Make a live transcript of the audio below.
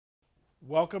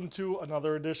Welcome to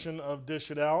another edition of Dish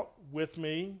It Out with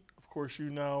me. Of course, you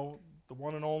know the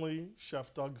one and only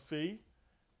Chef Doug Fee.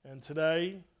 And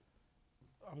today,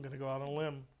 I'm going to go out on a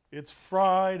limb. It's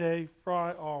Friday.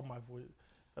 Oh, my voice.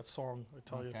 That song, I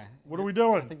tell you. What are we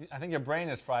doing? I think your brain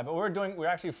is fried, but we're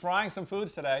actually frying some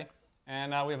foods today.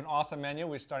 And we have an awesome menu.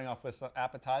 We're starting off with an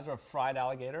appetizer of fried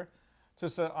alligator.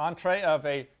 Just an entree of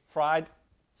a fried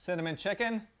cinnamon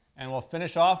chicken. And we'll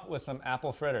finish off with some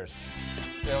apple fritters.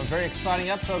 We have a very exciting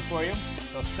episode for you,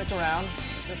 so stick around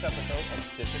for this episode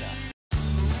of Dish It Out.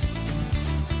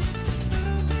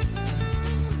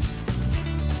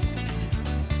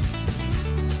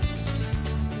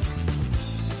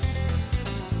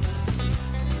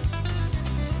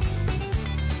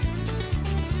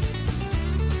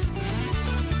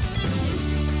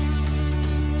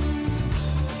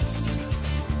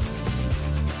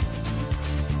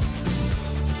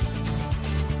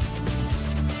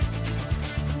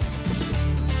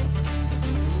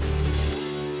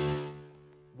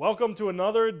 Welcome to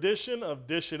another edition of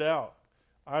Dish It Out.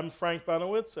 I'm Frank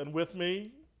Benowitz, and with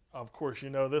me, of course, you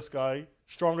know this guy,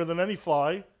 stronger than any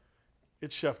fly,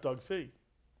 it's Chef Doug Fee.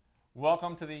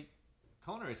 Welcome to the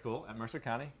Culinary School at Mercer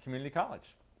County Community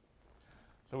College.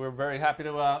 So we're very happy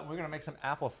to, we're going to make some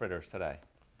apple fritters today.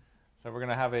 So we're going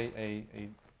to have a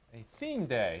theme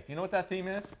day. Do you know what that theme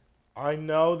is? I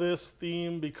know this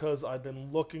theme because I've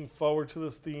been looking forward to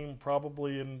this theme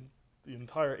probably in the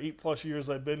entire 8+ years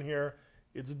I've been here.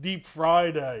 It's Deep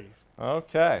Friday.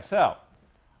 Okay, so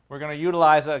we're going to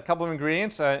utilize a couple of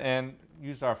ingredients and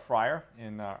use our fryer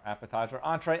in our appetizer,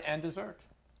 entree, and dessert.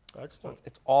 Excellent. So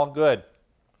it's all good.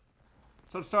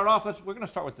 So to start off, we're going to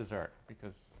start with dessert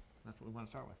because that's what we want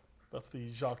to start with. That's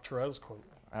the Jacques Therese quote.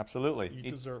 Absolutely. Eat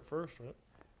dessert first, right?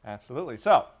 Absolutely.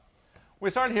 So we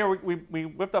started here. We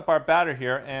whipped up our batter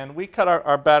here, and we cut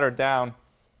our batter down.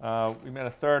 We made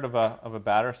a third of a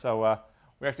batter. So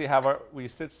we actually have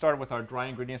started with our dry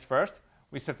ingredients first.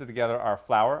 We sifted together our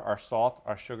flour, our salt,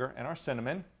 our sugar, and our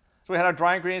cinnamon. So we had our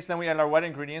dry ingredients, then we had our wet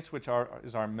ingredients, which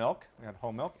is our milk. We had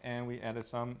whole milk, and we added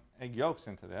some egg yolks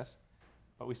into this.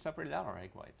 But we separated out our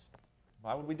egg whites.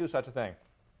 Why would we do such a thing?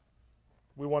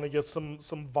 We want to get some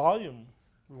volume.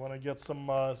 We want to get some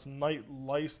light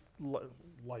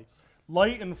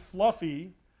and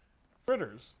fluffy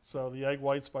fritters. So the egg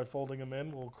whites, by folding them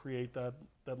in, will create that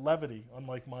levity,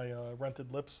 unlike my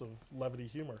rented lips of levity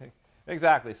humor.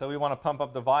 Exactly. So we want to pump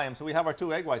up the volume. So we have our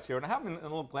 2 egg whites here, and I have them in a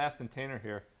little glass container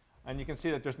here. And you can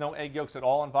see that there's no egg yolks at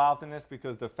all involved in this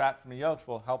because the fat from the yolks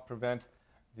will help prevent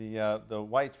the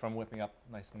whites from whipping up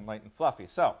nice and light and fluffy.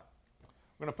 So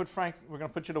we're going to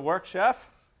put you to work, Chef.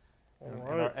 All and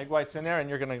right. our egg whites in there, and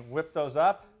you're going to whip those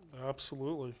up.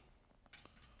 Absolutely.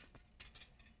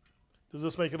 Does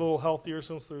this make it a little healthier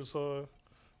since there's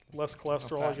less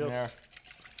cholesterol, I guess?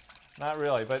 Not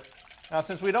really, but now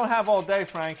since we don't have all day,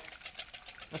 Frank,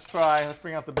 let's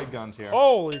bring out the big guns here.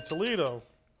 Holy Toledo.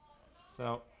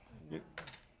 So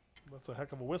That's a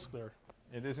heck of a whisk there.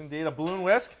 it is indeed a balloon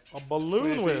whisk. A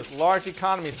balloon whisk. Large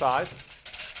economy size.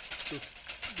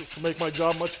 Just to make my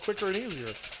job much quicker and easier.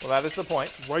 Well, that is the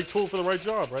point. Right tool for the right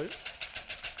job, right?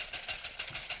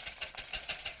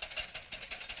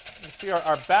 You see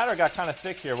our batter got kind of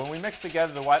thick here. When we mix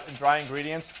together the wet and dry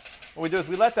ingredients, what we do is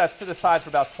we let that sit aside for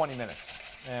about 20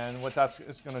 minutes. And what that's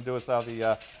going to do is allow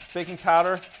the baking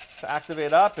powder to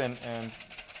activate up and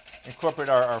incorporate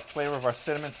our flavor of our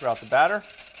cinnamon throughout the batter.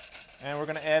 And we're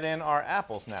going to add in our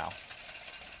apples now.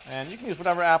 And you can use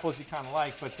whatever apples you kind of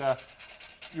like, but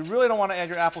you really don't want to add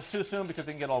your apples too soon because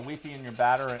they can get all weepy in your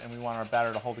batter, and we want our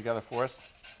batter to hold together for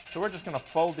us. So we're just going to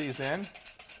fold these in.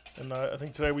 And I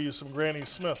think today we used some Granny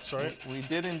Smiths, right? We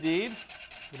did indeed.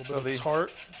 A little bit of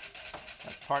tart.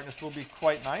 That tartness will be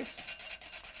quite nice.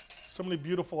 So many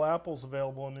beautiful apples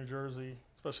available in New Jersey,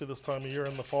 especially this time of year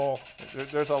in the fall.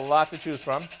 There's a lot to choose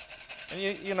from. And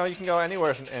you know, you can go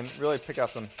anywhere and really pick out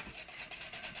some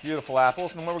beautiful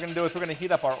apples. And what we're going to do is we're going to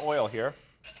heat up our oil here.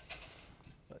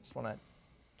 So I just want to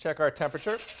check our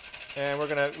temperature. And we're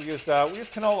going to use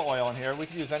canola oil in here. We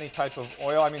can use any type of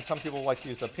oil. I mean, some people like to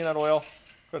use peanut oil.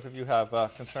 Of course, if you have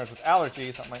concerns with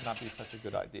allergies, that might not be such a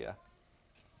good idea.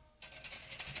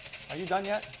 Are you done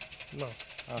yet? No.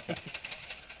 Okay.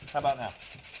 How about now?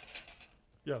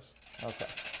 Yes. Okay.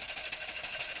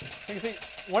 You can see,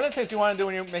 one of the things you want to do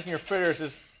when you're making your fritters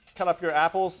is cut up your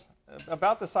apples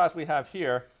about the size we have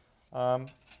here. And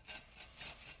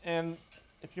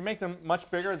if you make them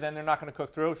much bigger, then they're not going to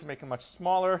cook through. If you make them much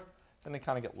smaller, then they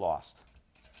kind of get lost.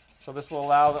 So this will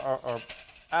allow our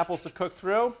apples to cook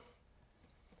through,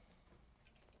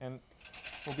 and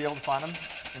we'll be able to find them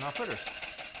in our fritters.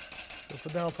 That's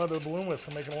the downside of the balloon whisk.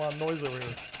 I'm making a lot of noise over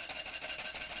here.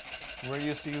 We're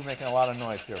used to you making a lot of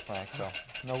noise here, Frank, so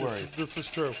no worries. This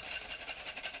is true. Is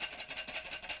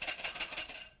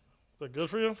that good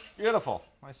for you? Beautiful.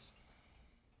 Nice.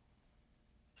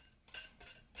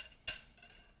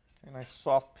 Okay, nice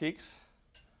soft peaks,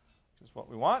 which is what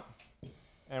we want.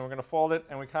 And we're going to fold it,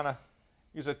 and we kind of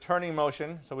use a turning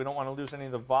motion, so we don't want to lose any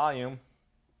of the volume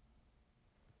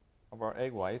of our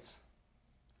egg whites.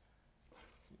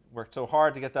 Worked so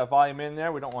hard to get that volume in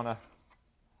there, we don't want to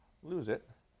lose it.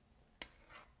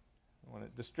 We want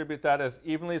to distribute that as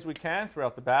evenly as we can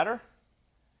throughout the batter.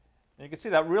 And you can see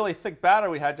that really thick batter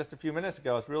we had just a few minutes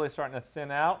ago is really starting to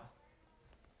thin out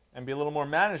and be a little more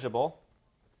manageable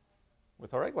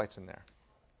with our egg whites in there.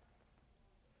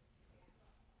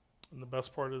 And the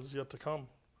best part is yet to come.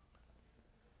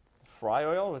 Fry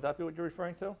oil, would that be what you're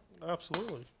referring to?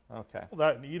 Absolutely. Okay. Well,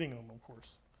 that and eating them, of course.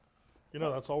 You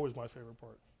know, that's always my favorite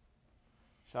part.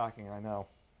 Shocking, I know.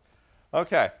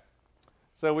 Okay.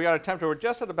 So we got a temperature, we're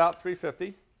just at about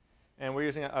 350, and we're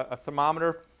using a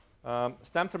thermometer,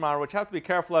 stem thermometer. What you have to be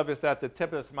careful of is that the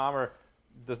tip of the thermometer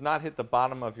does not hit the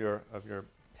bottom of your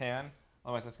pan.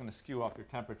 Otherwise, that's going to skew off your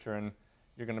temperature, and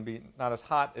you're going to be not as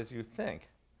hot as you think,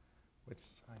 which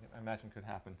I imagine could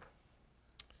happen.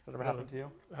 Has that ever happened to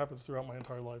you? It happens throughout my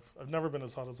entire life. I've never been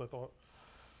as hot as I thought.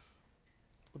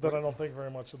 But then I don't think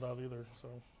very much of that either. So.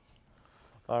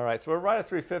 All right, so we're right at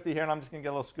 350 here, and I'm just going to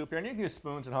get a little scoop here. And you can use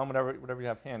spoons at home, whatever you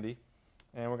have handy.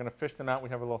 And we're going to fish them out. We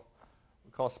have a little,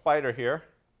 we call a spider here.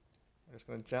 We're just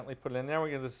going to gently put it in there. We're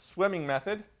going to do the swimming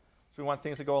method. So we want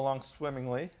things to go along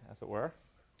swimmingly, as it were.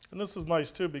 And this is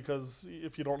nice, too, because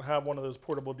if you don't have one of those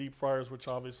portable deep fryers, which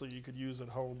obviously you could use at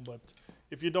home, but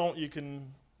if you don't, you can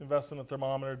invest in a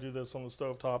thermometer, do this on the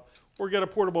stovetop, or get a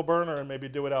portable burner and maybe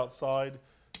do it outside.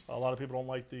 A lot of people don't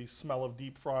like the smell of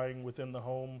deep frying within the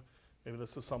home. Maybe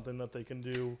this is something that they can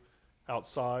do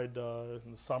outside in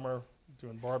the summer,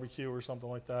 doing barbecue or something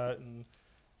like that, and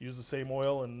use the same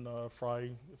oil and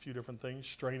fry a few different things.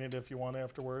 Strain it if you want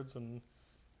afterwards, and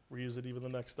reuse it even the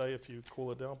next day if you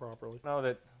cool it down properly. I know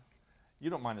that you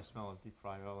don't mind the smell of deep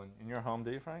fried oil in your home, do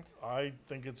you, Frank? I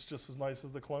think it's just as nice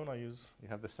as the cologne I use. You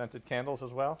have the scented candles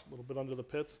as well? A little bit under the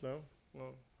pits, no? No.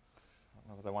 I don't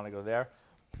know that I want to go there.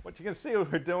 What you can see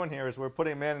what we're doing here is we're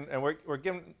putting them in, and we're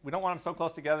giving, we don't want them so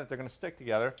close together that they're going to stick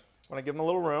together. We want to give them a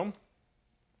little room.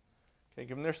 Okay,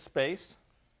 give them their space.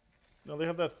 Now they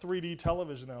have that 3D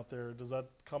television out there. Does that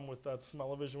come with that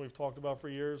smell-o-vision we've talked about for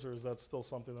years, or is that still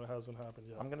something that hasn't happened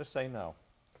yet? I'm going to say no.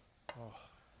 Oh,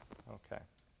 Okay.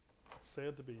 it's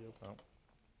sad to be you. So,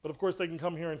 But of course they can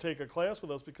come here and take a class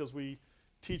with us because we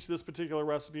teach this particular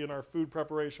recipe in our Food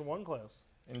Preparation 1 class.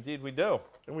 indeed we do.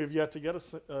 And we've yet to get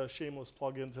a shameless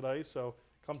plug-in today, so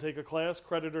come take a class,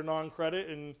 credit or non-credit,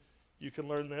 and you can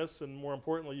learn this, and more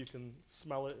importantly, you can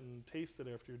smell it and taste it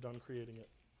after you're done creating it.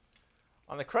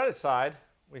 On the credit side,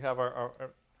 we have our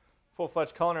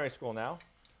full-fledged culinary school now,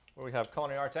 where we have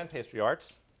culinary arts and pastry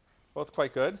arts, both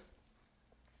quite good.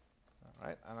 All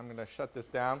right, and I'm going to shut this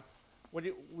down. When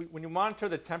you monitor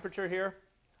the temperature here,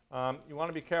 you want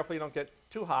to be careful you don't get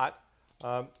too hot.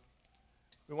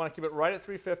 We want to keep it right at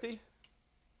 350,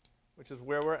 which is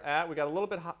where we're at. We got a little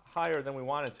bit higher than we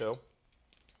wanted to.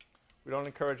 We don't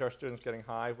encourage our students getting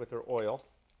high with their oil,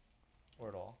 or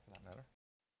at all, for that matter.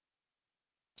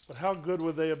 But how good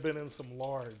would they have been in some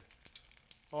lard?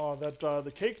 Oh, that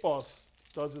the Cake Boss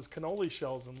does his cannoli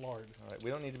shells in lard. All right,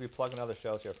 we don't need to be plugging other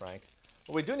shells here, Frank.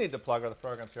 What we do need to plug are the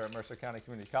programs here at Mercer County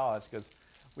Community College, because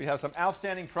we have some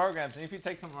outstanding programs. And if you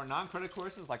take some of our non-credit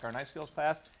courses, like our knife skills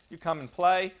class, you come and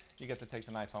play. You get to take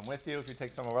the knife home with you. If you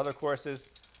take some of our other courses,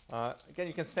 again,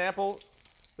 you can sample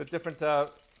the different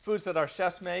foods that our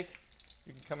chefs make.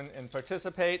 You can come in and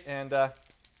participate, and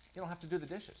you don't have to do the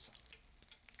dishes.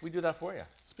 We do that for you.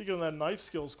 Speaking of that knife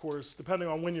skills course, depending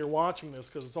on when you're watching this,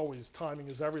 because it's always timing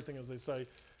is everything, as they say,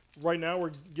 right now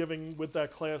we're giving with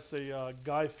that class a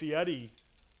Guy Fieri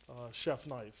chef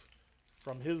knife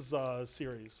from his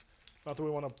series. Not that we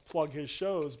want to plug his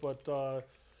shows, but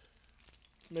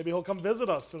maybe he'll come visit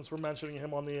us since we're mentioning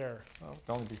him on the air. Well,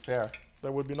 to only be fair.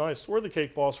 That would be nice. Or the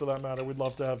Cake Boss, for that matter. We'd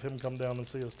love to have him come down and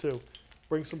see us, too.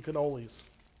 Bring some cannolis.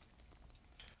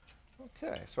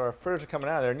 Okay, so our fritters are coming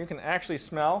out of there, and you can actually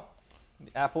smell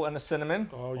the apple and the cinnamon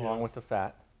along with the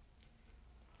fat.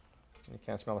 You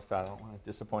can't smell the fat. I don't want to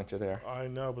disappoint you there. I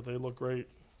know, but they look great.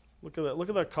 Look at that! Look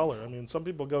at that color. I mean, some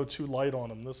people go too light on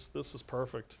them. This is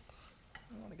perfect.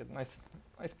 I want to get nice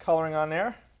coloring on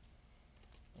there.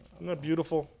 Isn't that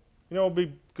beautiful? You know, it'd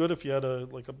be good if you had a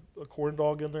corn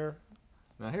dog in there.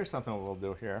 Now here's something we'll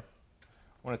do here.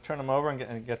 I want to turn them over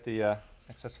and get the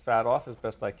excess fat off as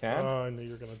best I can. Oh, I knew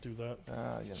you were going to do that.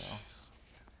 You know,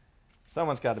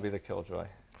 someone's got to be the killjoy.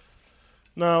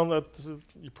 No, that's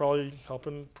you're probably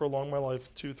helping prolong my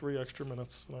life 2-3 extra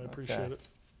minutes, and I appreciate Okay. it.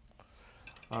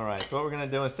 All right, so what we're going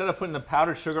to do, instead of putting the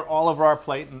powdered sugar all over our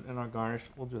plate and our garnish,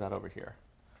 we'll do that over here.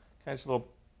 Okay, just a little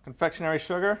confectionery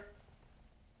sugar.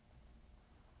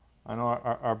 I know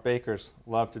our bakers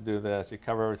love to do this. You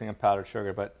cover everything in powdered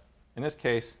sugar, but in this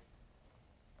case,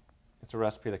 it's a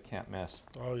recipe that can't miss.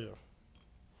 Oh yeah.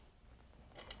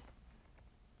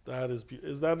 That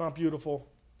is that not beautiful?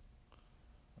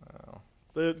 Oh.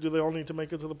 Do they all need to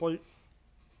make it to the plate?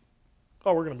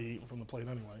 Oh, we're gonna be eating from the plate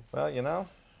anyway. Well, you know,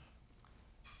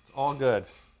 it's all good.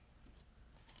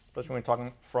 Especially when we're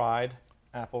talking fried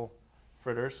apple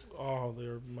fritters. Oh,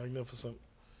 they're magnificent.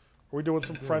 Are we doing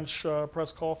some French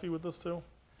press coffee with this too?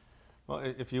 Well,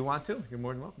 if you want to, you're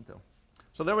more than welcome to.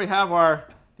 So there we have our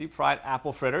deep fried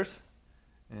apple fritters.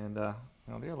 And you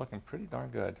know, they're looking pretty darn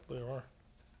good. They are.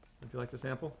 Would you like to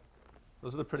sample?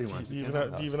 Those are the pretty ones. Do you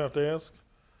even have to ask?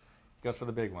 Goes for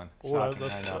the big one. Oh, Shocking,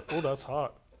 that's I know. that's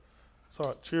hot. It's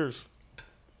hot. Cheers.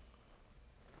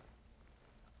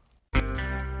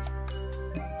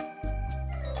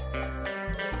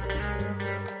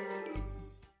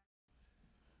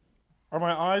 Are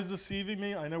my eyes deceiving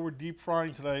me? I know we're deep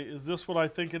frying today. Is this what I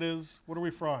think it is? What are we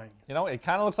frying? You know, it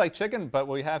kind of looks like chicken, but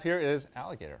what we have here is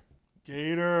alligator.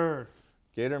 Gator.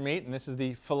 Gator meat, and this is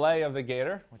the fillet of the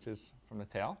gator, which is from the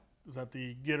tail. Is that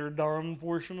the gator done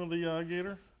portion of the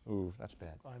gator? Ooh, that's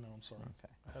bad. I know, I'm sorry.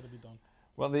 Okay. It had to be done.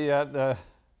 Well,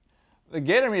 the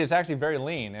gator meat is actually very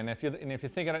lean, and if you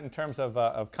think of it in terms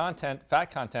of content, fat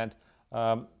content,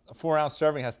 a 4-ounce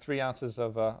serving has 3 ounces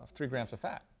of 3 grams of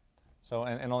fat. So,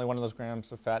 and only one of those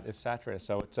grams of fat is saturated.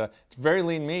 So it's very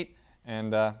lean meat,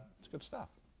 and it's good stuff.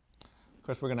 Of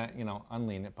course, we're gonna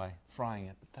unlean it by frying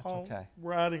it, but that's okay.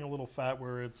 We're adding a little fat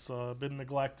where it's been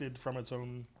neglected from its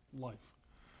own life.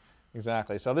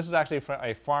 Exactly. So this is actually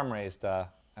a farm-raised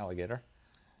alligator,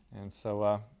 and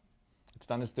so it's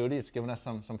done its duty. It's given us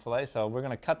some fillet. So we're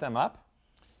gonna cut them up.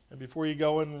 And before you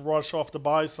go and rush off to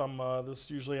buy some, this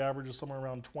usually averages somewhere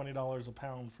around $20 a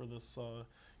pound for this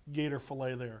gator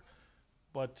fillet there.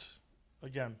 But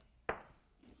again,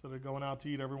 instead of going out to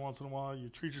eat every once in a while, you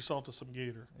treat yourself to some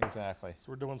gator. Exactly. So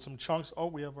we're doing some chunks. Oh,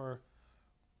 we have our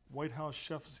White House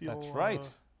Chef Seal That's right.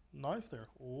 Knife there.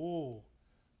 Oh,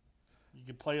 you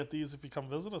can play at these if you come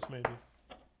visit us maybe.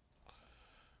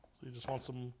 So you just want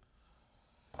some.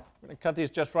 We're going to cut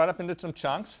these just right up into some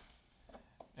chunks.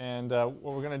 And what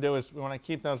we're going to do is we want to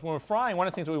keep those, when we're frying, one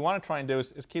of the things that we want to try and do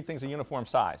is keep things a uniform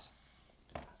size.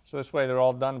 So this way they're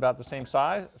all done about the same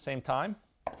size, same time.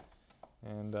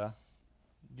 And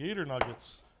Gator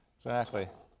nuggets. exactly.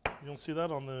 You don't see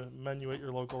that on the menu at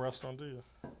your local restaurant, do you?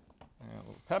 And a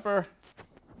little pepper.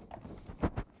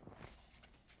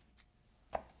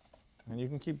 And you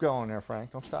can keep going there,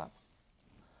 Frank. Don't stop.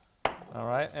 All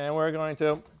right, and we're going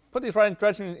to put these right in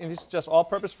dredging, and this is just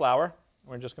all-purpose flour.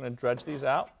 We're just going to dredge these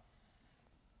out.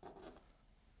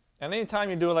 And anytime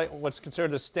you do like what's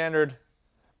considered the standard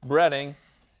breading,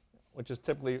 which is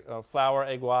typically flour,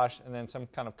 egg wash, and then some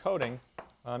kind of coating,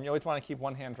 you always want to keep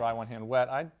one hand dry, one hand wet.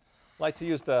 I like to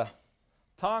use the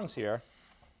tongs here,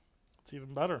 It's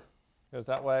even better. because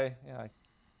that way, I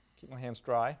keep my hands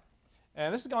dry.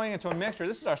 And this is going into a mixture.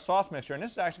 This is our sauce mixture, and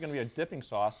this is actually going to be a dipping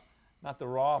sauce, not the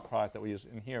raw product that we use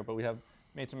in here, but we have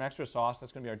made some extra sauce.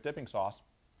 That's going to be our dipping sauce.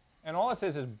 And all it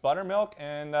is buttermilk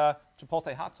and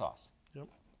chipotle hot sauce. Yep.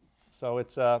 So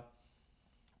it's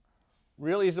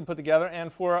real easy to put together.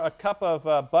 And for a cup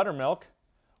of buttermilk,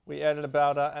 we added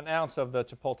about an ounce of the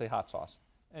chipotle hot sauce.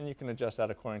 And you can adjust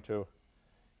that according to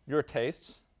your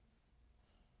tastes.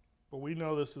 But we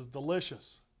know this is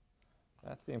delicious.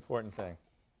 That's the important thing.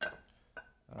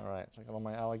 All right, so I got all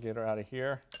my alligator out of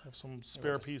here. I have some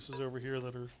spare pieces over here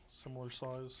that are similar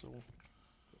size. So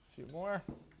A few more.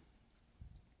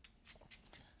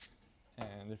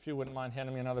 And if you wouldn't mind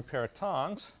handing me another pair of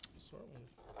tongs. certainly.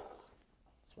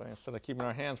 This way, instead of keeping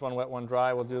our hands one wet, one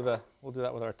dry, we'll do that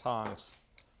with our tongs.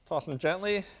 Toss them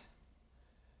gently.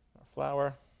 Our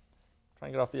flour. Try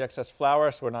and get off the excess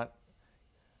flour so we're not.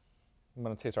 I'm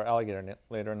going to taste our alligator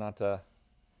later, not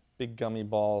big gummy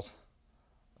balls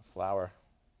of flour.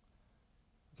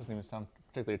 It doesn't even sound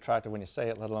particularly attractive when you say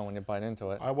it, let alone when you bite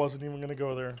into it. I wasn't even going to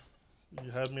go there.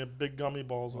 You had me at big gummy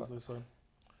balls, as they said.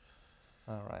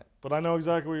 All right. But I know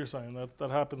exactly what you're saying. That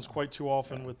happens quite too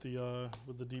often with the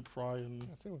deep fry. And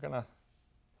I think we're going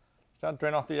to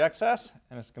drain off the excess,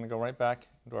 and it's going to go right back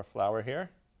into our flour here.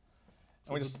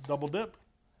 so it's a double dip.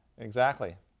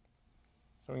 Exactly.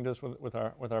 So we can do this with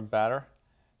our batter.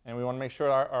 And we want to make sure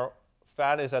our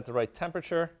fat is at the right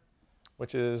temperature,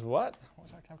 which is what? What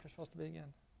was our temperature supposed to be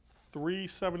again?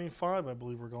 375, I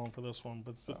believe we're going for this one,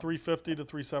 but the 350 to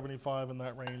 375 in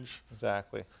that range.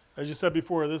 Exactly. As you said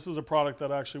before, this is a product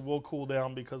that actually will cool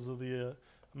down because of the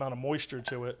amount of moisture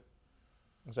to it.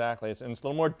 Exactly. And it's a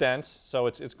little more dense, so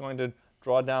it's going to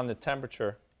draw down the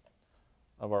temperature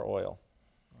of our oil.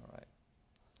 All right.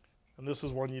 And this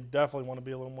is one you definitely want to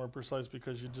be a little more precise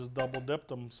because you just double dipped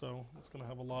them, so it's going to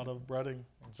have a lot of breading,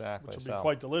 Exactly. which will be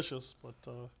quite delicious. But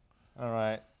all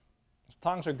right.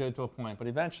 Tongs are good to a point, but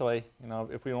eventually, you know,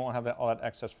 if we don't have all that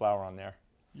excess flour on there.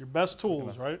 Your best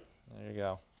tools, right? There you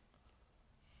go.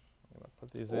 I'm going to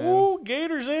put these in. Ooh,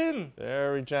 gator's in.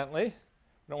 Very gently.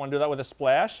 We don't want to do that with a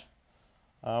splash.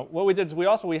 What we did is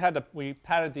we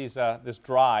patted these this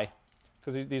dry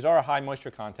because these are a high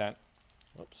moisture content.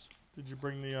 Whoops. Did you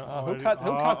bring the? Who cut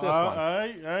this one?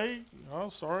 Hey, oh,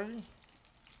 sorry.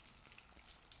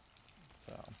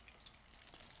 So.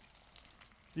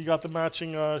 You got the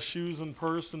matching shoes and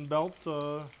purse and belt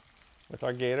With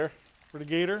our gator. for the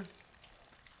gator.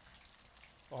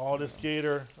 Oh, this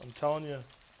gator! I'm telling you,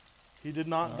 he did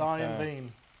not die in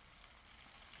vain.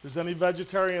 If there's any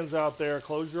vegetarians out there,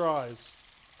 close your eyes.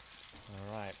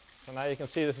 All right. So now you can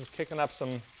see this is kicking up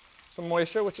some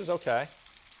moisture, which is okay.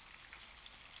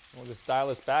 We'll just dial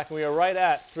this back. We are right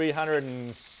at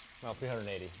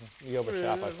 380. We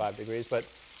overshot by 5 degrees, but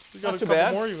You got not a too couple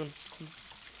bad. more even.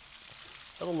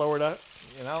 That'll lower that.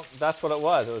 You know, that's what it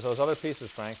was. It was those other pieces,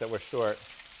 Frank, that were short.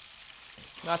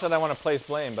 Not that I want to place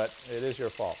blame, but it is your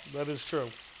fault. That is true.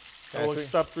 I Okay, will so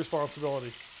accept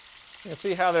responsibility. you can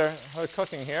see how they're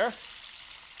cooking here.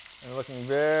 And they're looking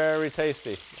very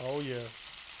tasty. Oh yeah.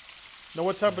 Now,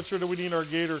 what temperature do we need our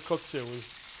gator cooked to? Is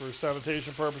for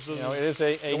sanitation purposes? You know, it is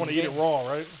a you don't want to eat it raw,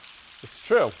 right? It's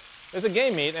true. It's a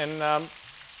game meat, and well,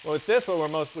 with this, what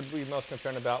would be most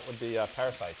concerned about would be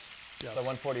parasites. Yes. So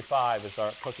 145 is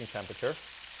our cooking temperature.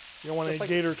 You don't want any Just like-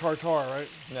 gator tartare, right?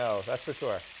 No, that's for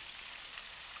sure.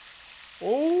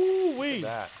 Oh, Look at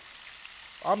that.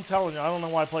 I'm telling you, I don't know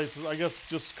why places. I guess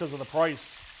just because of the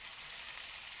price.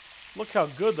 Look how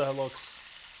good that looks.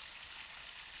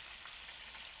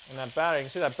 And that batter, you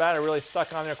can see that batter really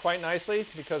stuck on there quite nicely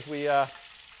because we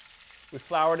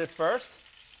floured it first.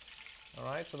 All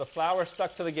right, so the flour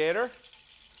stuck to the gator,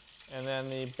 and then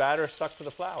the batter stuck to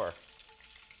the flour.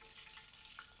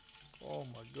 Oh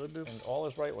my goodness. And all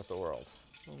is right with the world.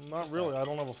 Well, not really. I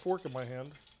don't have a fork in my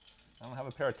hand. I don't have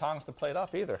a pair of tongs to plate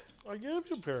up either. I gave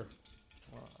you a pair.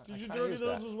 Well, Did I you kinda dirty used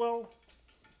those that. as well?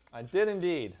 I did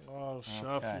indeed. Oh, chef,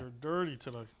 Okay. you're dirty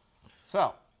today.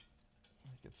 So,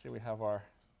 you can see we have our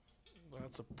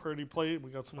That's a pretty plate.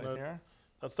 We got some plate of that. here.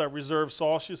 That's that reserve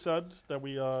sauce you said that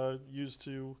we used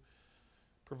to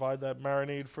provide that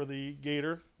marinade for the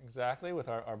gator. Exactly, with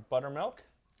our buttermilk.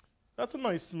 That's a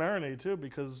nice marinade too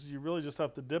because you really just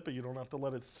have to dip it. You don't have to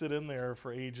let it sit in there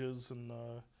for ages, and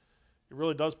it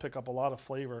really does pick up a lot of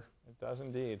flavor. It does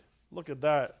indeed. Look at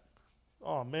that.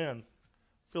 Oh man,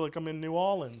 I feel like I'm in New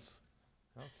Orleans.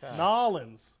 Okay.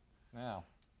 Nolans. Now,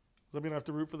 Does that mean I have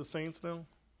to root for the Saints now?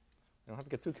 you don't have to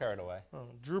get too carried away. Oh,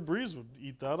 Drew Brees would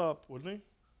eat that up, wouldn't he?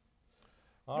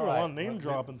 All Doing a lot of well, name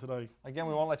dropping today. Again,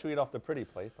 we won't let you eat off the pretty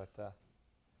plate, but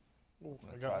Ooh, I'm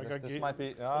I gonna try got this. ga- This might be.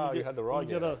 let me Oh, you get- had the raw let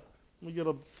me get gator. let me get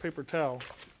a paper towel.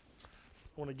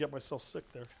 I want to get myself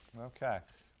sick there. Okay,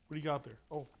 What do you got there?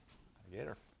 Oh,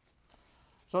 gator.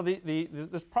 So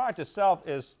this product itself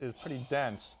is pretty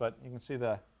dense, but you can see it's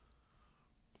a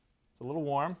little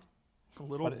warm. a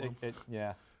little But warm.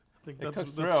 yeah. I think it that's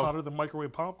cooks that's through. hotter than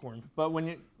microwave popcorn. But when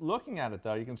you're looking at it,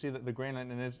 though, you can see that the grain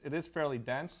it is fairly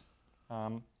dense,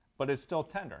 but it's still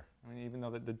tender. I mean, even though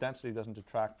the density doesn't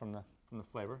detract from the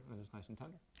flavor, it is nice and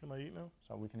tender. Can I eat now?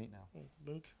 So we can eat now. Oh,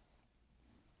 dink.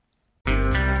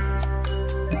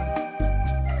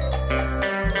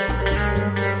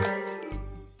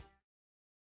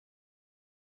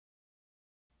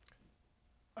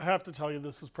 I have to tell you,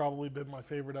 this has probably been my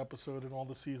favorite episode in all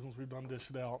the seasons we've done Dish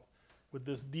It Out with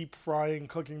this deep frying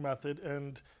cooking method.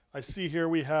 And I see here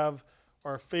we have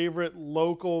our favorite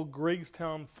local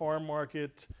Griggstown Farm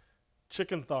Market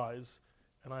chicken thighs.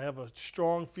 And I have a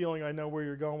strong feeling I know where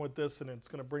you're going with this, and it's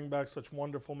going to bring back such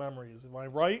wonderful memories. Am I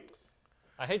right?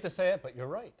 I hate to say it, but you're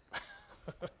right.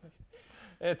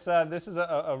 This is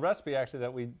a recipe actually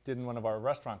that we did in one of our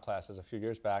restaurant classes a few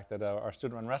years back. That our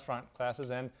student-run restaurant classes,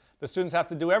 and the students have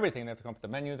to do everything. They have to come up with the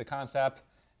menu, the concept,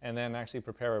 and then actually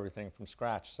prepare everything from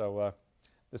scratch. So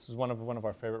this is one of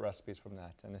our favorite recipes from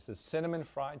that, and this is cinnamon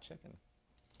fried chicken.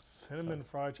 Cinnamon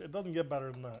fried chicken. It doesn't get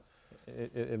better than that.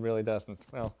 It really doesn't.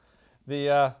 Well,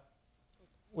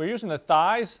 we're using the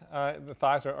thighs. The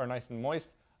thighs are nice and moist.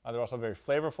 They're also very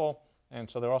flavorful, and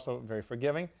so they're also very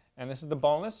forgiving. And this is the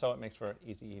boneless, so it makes for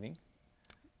easy eating.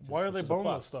 Why are they which is a plus.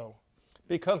 boneless though?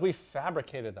 Because we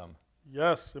fabricated them.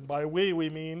 Yes, and by we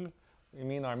mean We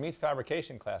mean our meat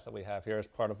fabrication class that we have here as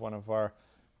part of one of our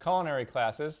culinary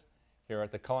classes here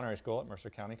at the Culinary School at Mercer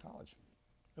County College.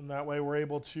 and that way we're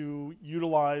able to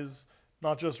utilize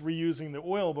not just reusing the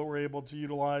oil, but we're able to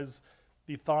utilize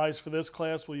the thighs for this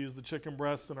class. We'll use the chicken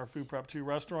breasts in our Food Prep 2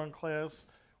 restaurant class.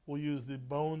 We'll use the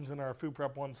bones in our Food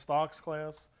Prep 1 stocks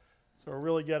class. So we're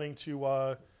really getting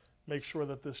to make sure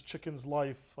that this chicken's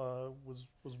life was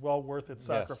well worth its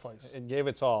sacrifice. Yes, it gave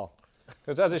its all.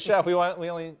 Because as a chef, we not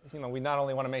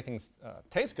only want to make things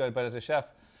taste good, but as a chef,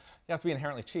 you have to be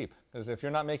inherently cheap. Because if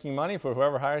you're not making money for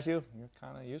whoever hires you, you're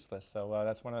kind of useless. So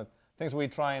that's one of the things we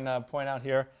try and point out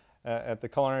here at the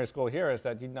Culinary School here is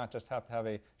that you not just have to have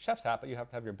a chef's hat, but you have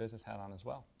to have your business hat on as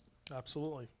well.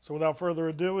 Absolutely. So without further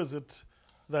ado, is it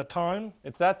that time?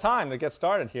 It's that time to get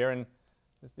started here, and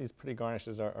these pretty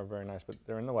garnishes are very nice, but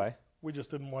they're in the way. We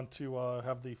just didn't want to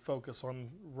have the focus on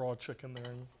raw chicken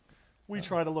there. And we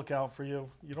try to look out for you.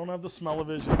 You don't have the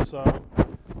smell-o-vision, so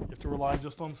you have to rely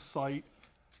just on sight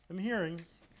and hearing,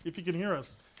 if you can hear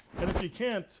us. And if you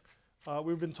can't,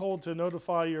 we've been told to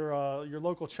notify your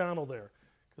local channel there,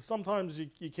 because sometimes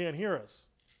you can't hear us.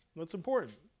 And that's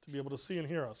important, to be able to see and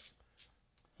hear us,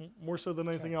 more so than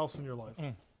anything else in your life.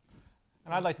 And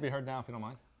I'd like to be heard now, if you don't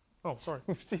mind. Oh, sorry.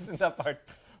 We've seasoned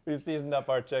up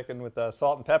our chicken with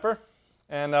salt and pepper.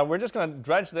 And we're just going to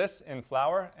dredge this in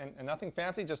flour and nothing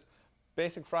fancy, just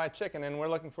basic fried chicken. And we're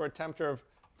looking for a temperature of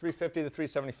 350 to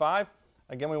 375.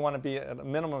 Again, we want to be at a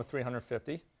minimum of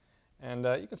 350. And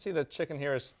you can see the chicken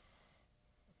here is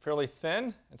fairly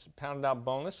thin. It's pounded out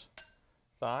boneless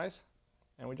thighs.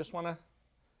 And we just want to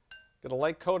get a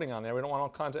light coating on there. We don't want all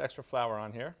kinds of extra flour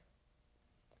on here.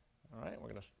 All right, we're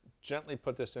going to gently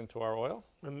put this into our oil.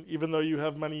 And even though you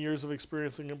have many years of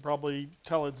experience and can probably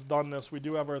tell it's done this, we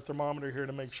do have our thermometer here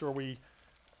to make sure we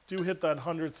do hit that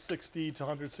 160 to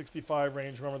 165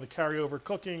 range. Remember, the carryover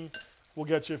cooking will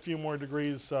get you a few more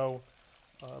degrees, so,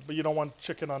 but you don't want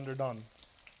chicken underdone.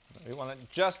 We want it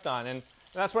just done. And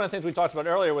that's one of the things we talked about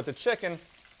earlier with the chicken.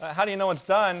 How do you know it's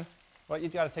done? Well,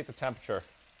 you've got to take the temperature.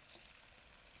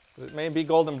 It may be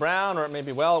golden brown, or it may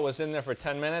be, well, it was in there for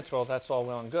 10 minutes. Well, that's all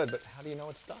well and good, but how do you know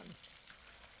it's done?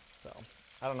 So,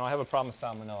 I don't know. I have a problem with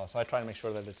salmonella, so I try to make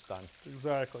sure that it's done.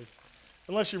 Exactly.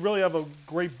 Unless you really have a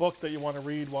great book that you want to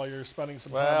read while you're spending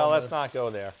some time Well, on let's there. not go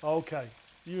there. Okay.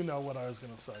 You know what I was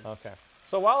going to say. Okay.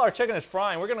 So while our chicken is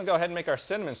frying, we're going to go ahead and make our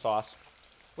cinnamon sauce,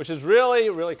 which is really,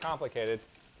 really complicated.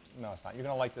 No, it's not. You're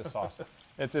going to like this sauce.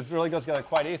 It really goes together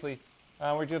quite easily.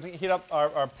 We're going to heat up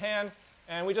our pan.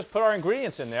 And we just put our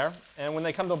ingredients in there, and when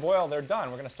they come to a boil, they're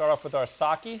done. We're going to start off with our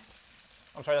sake.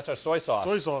 I'm sorry, that's our soy sauce.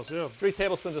 Soy sauce, yeah. 3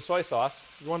 tablespoons of soy sauce.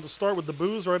 You want to start with the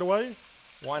booze right away?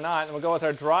 Why not? And we'll go with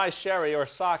our dry sherry or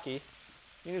sake. You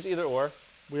can use either or.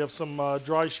 We have some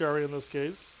dry sherry in this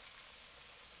case.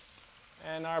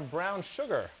 And our brown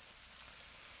sugar.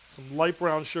 Some light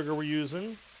brown sugar we're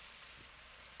using.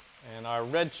 And our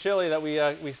red chili that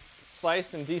we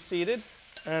sliced and de-seeded.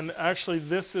 And actually,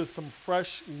 this is some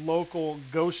fresh local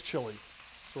ghost chili.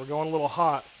 So we're going a little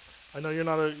hot. I know you're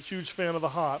not a huge fan of the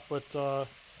hot, but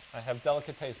I have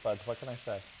delicate taste buds. What can I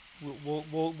say?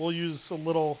 we'll use a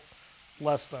little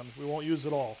less then. We won't use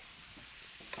it all.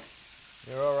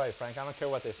 You're all right, Frank. I don't care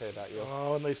what they say about you.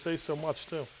 Oh, and they say so much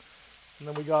too. And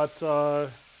then we got a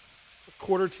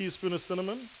 1/4 teaspoon of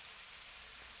cinnamon.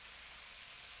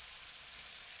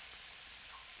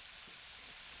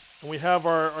 And we have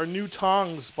our new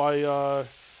tongs by our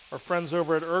friends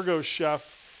over at Ergo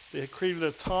Chef. They created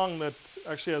a tong that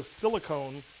actually has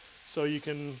silicone, so you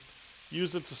can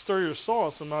use it to stir your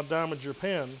sauce and not damage your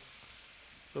pan.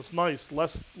 So it's nice.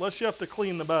 Less you have to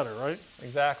clean, the better, right?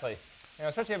 Exactly. You know,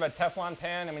 especially if you have a Teflon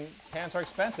pan. I mean, pans are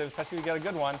expensive, especially if you get a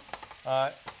good one.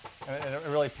 And it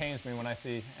really pains me when I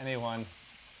see anyone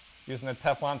using a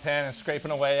Teflon pan and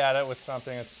scraping away at it with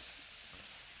something. It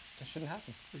shouldn't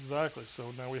happen. Exactly.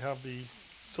 So now we have the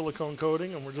silicone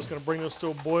coating, and we're just going to bring this to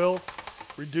a boil,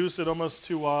 reduce it almost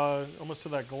to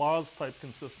that glaze type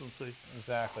consistency.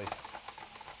 Exactly.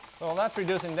 So while that's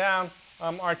reducing down,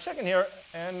 our chicken here,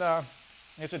 and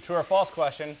it's a true or false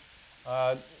question.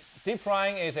 Deep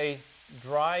frying is a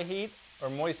dry heat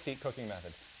or moist heat cooking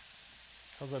method.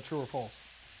 How's that, true or false?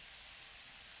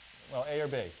 Well, A or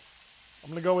B?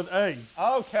 I'm going to go with A.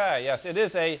 Okay, yes, it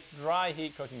is a dry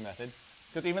heat cooking method.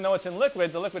 Because even though it's in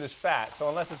liquid, the liquid is fat. So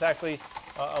unless it's actually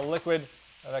a liquid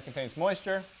that contains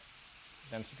moisture,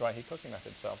 then it's a dry heat cooking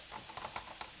method. So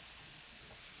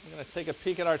I'm going to take a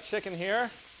peek at our chicken here.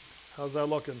 How's that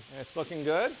looking? And it's looking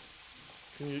good.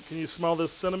 Can you smell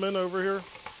this cinnamon over here?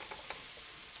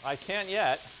 I can't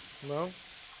yet. No?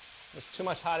 There's too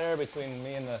much hot air between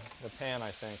me and the pan,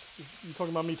 I think. You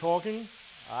talking about me talking?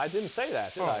 I didn't say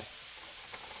that, did Oh. I?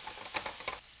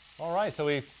 All right, so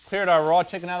we cleared our raw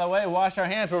chicken out of the way, washed our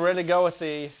hands. We're ready to go with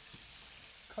the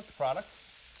cooked product.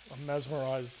 I'm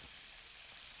mesmerized.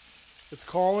 It's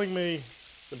calling me.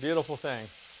 It's a beautiful thing.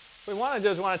 What we want to do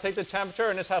is we want to take the temperature,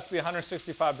 and this has to be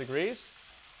 165 degrees.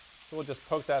 So we'll just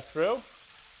poke that through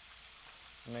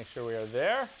and make sure we are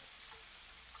there.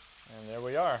 And there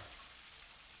we are.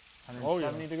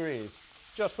 170 degrees.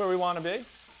 Just where we want to be.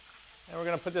 And we're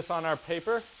going to put this on our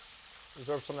paper.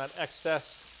 Absorb some of that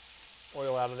excess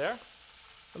oil out of there.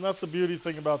 And that's the beauty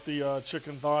thing about the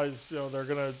chicken thighs. You know, they're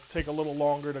going to take a little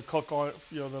longer to cook on,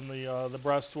 than the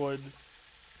breast would.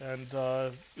 And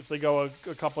if they go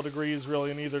a couple degrees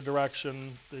really in either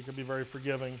direction, they can be very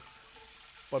forgiving.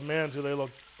 But man, do they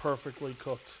look perfectly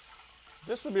cooked.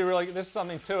 This would be really. This is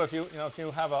something too. If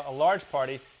you have a large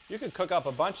party, you could cook up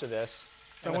a bunch of this.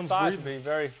 And the thighs would be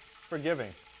very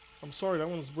forgiving. I'm sorry, that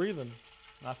one's breathing.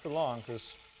 Not for long,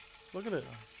 because Look at it.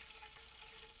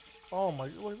 Oh my!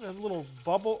 Look, there's a little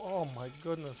bubble. Oh my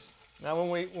goodness. now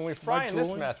when we fry in this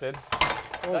drooling? method,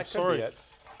 Oh, that could sorry. be it.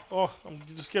 Oh, I'm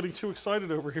just getting too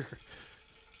excited over here.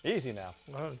 Easy now.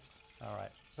 Oh, All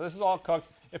right. So this is all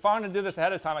cooked. If I wanted to do this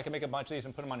ahead of time, I could make a bunch of these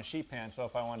and put them on a sheet pan. So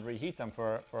if I wanted to reheat them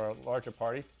for a larger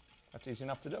party, that's easy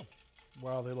enough to do.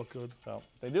 wow, they look good. So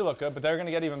they do look good, but they're going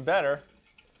to get even better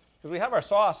because we have our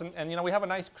sauce, and we have a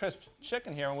nice crisp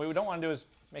chicken here, and what we don't want to do is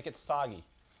make it soggy.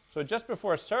 So just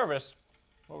before service,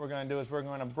 what we're going to do is we're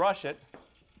going to brush it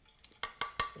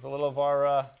with a little of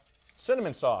our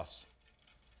cinnamon sauce.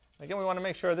 Again, we want to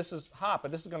make sure this is hot,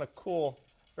 but this is going to cool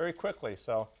very quickly.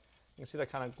 So you can see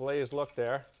that kind of glazed look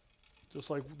there. Just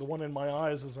like the one in my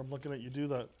eyes as I'm looking at you do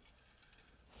that.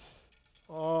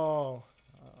 Oh,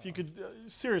 if you could,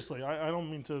 seriously, I don't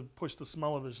mean to push the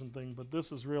smell-o-vision thing, but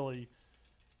this is really,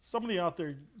 somebody out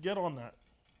there, get on that.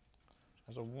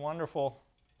 There's a wonderful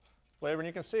flavor, and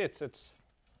you can see it's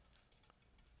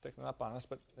sticking up on us,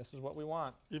 but this is what we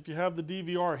want. If you have the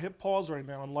DVR, hit pause right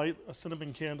now and light a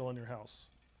cinnamon candle in your house.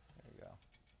 There you go.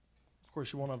 Of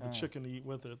course, you won't have the chicken to eat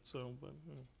with it, so, but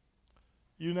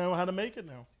you know how to make it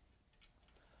now.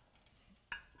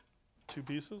 2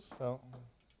 pieces? So,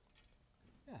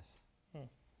 yes.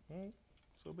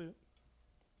 So be it.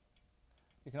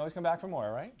 You can always come back for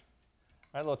more, right?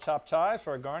 All right, a little chopped chives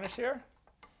for a garnish here.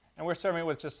 And we're serving it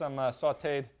with just some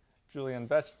sauteed julienne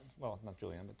well, not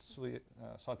julienne, but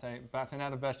sauteed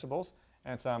batonette of vegetables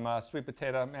and some sweet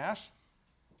potato mash.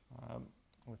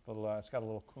 With little, it's got a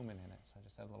little cumin in it, so I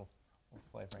just had a little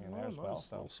flavoring in there as well. Nice,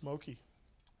 a little smoky.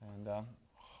 And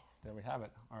there we have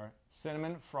it, our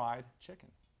cinnamon fried chicken.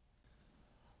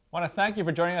 I want to thank you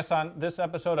for joining us on this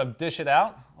episode of Dish It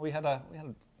Out. We had a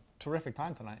terrific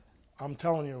time tonight. I'm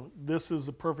telling you, this is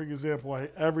a perfect example why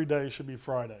every day should be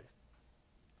Friday.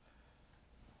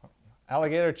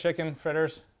 Alligator chicken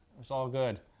fritters, it's all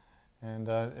good. And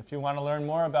if you want to learn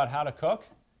more about how to cook,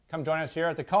 come join us here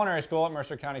at the Culinary School at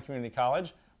Mercer County Community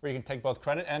College, where you can take both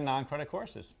credit and non-credit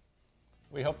courses.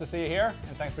 We hope to see you here,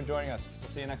 and thanks for joining us.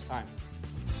 We'll see you next time.